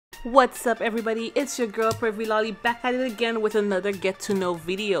What's up everybody, it's your girl Pervy Lolli back at it again with another get to know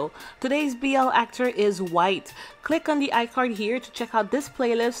video. Today's BL actor is White. Click on the iCard here to check out this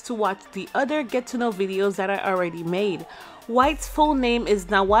playlist to watch the other get to know videos that I already made. White's full name is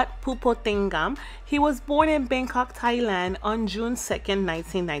Nawat Pupotengam. He was born in Bangkok, Thailand on June 2nd,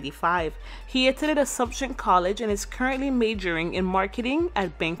 1995. He attended Assumption College and is currently majoring in marketing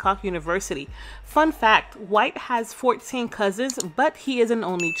at Bangkok University. Fun fact, White has 14 cousins, but he is an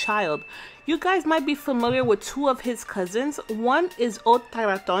only child. You guys might be familiar with two of his cousins. One is Ot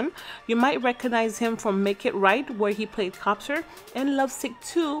Taraton. You might recognize him from Make It Right, where he played Copter, and Lovesick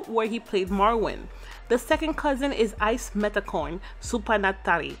 2, where he played Marwin. The second cousin is Ice Metacorn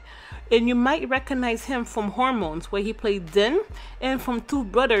Supanatari, and you might recognize him from Hormones, where he played Din, and from Two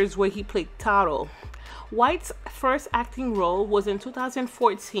Brothers, where he played Taro. White's first acting role was in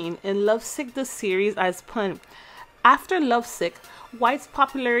 2014 in Lovesick the series as Pun. After Lovesick, White's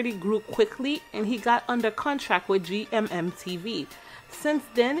popularity grew quickly and he got under contract with GMM-TV. Since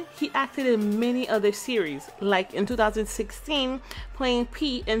then, he acted in many other series, like in 2016, playing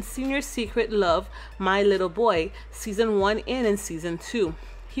P in Senior Secret Love, My Little Boy, Season 1 and in Season 2.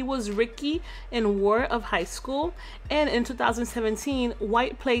 He was Ricky in War of High School, and in 2017,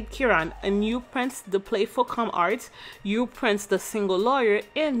 White played Kiran in You Prince the Playful Come Arts, You Prince the Single Lawyer,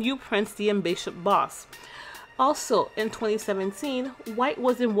 and You Prince the Ambitious Boss. Also, in 2017, White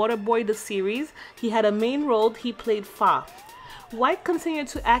was in Waterboy the series. He had a main role, he played Fa. White continued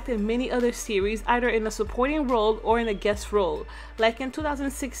to act in many other series, either in a supporting role or in a guest role, like in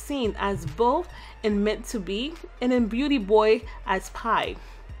 2016 as Bo in Meant to Be, and in Beauty Boy as Pi.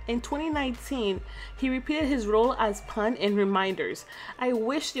 In 2019, he repeated his role as Pun in Reminders. I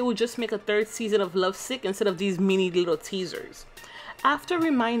wish they would just make a third season of Lovesick instead of these mini little teasers. After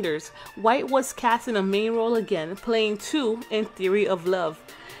Reminders, White was cast in a main role again, playing Tu in Theory of Love.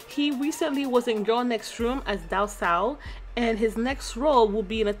 He recently was in Girl Next Room as Dao Sao, and his next role will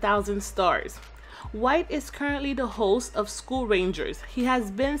be in 1,000 Stars. White is currently the host of School Rangers. He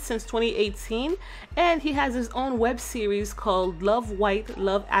has been since 2018, and he has his own web series called Love White,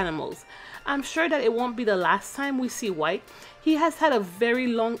 Love Animals. I'm sure that it won't be the last time we see White. He has had a very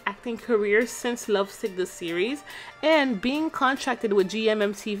long acting career since Lovesick the series, and being contracted with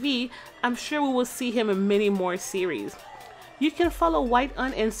GMM-TV, I'm sure we will see him in many more series. You can follow White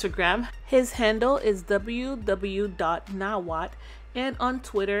on Instagram. His handle is www.nawat, and on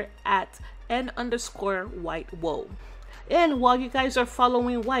Twitter at @n_whitewoe. And while you guys are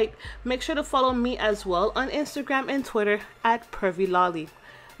following White, make sure to follow me as well on Instagram and Twitter at Pervy Lolli.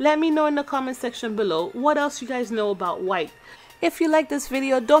 Let me know in the comment section below what else you guys know about White. If you like this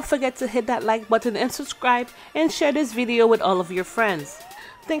video, don't forget to hit that like button and subscribe, and share this video with all of your friends.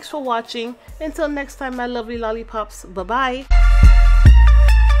 Thanks for watching. Until next time, my lovely lollipops. Bye-bye.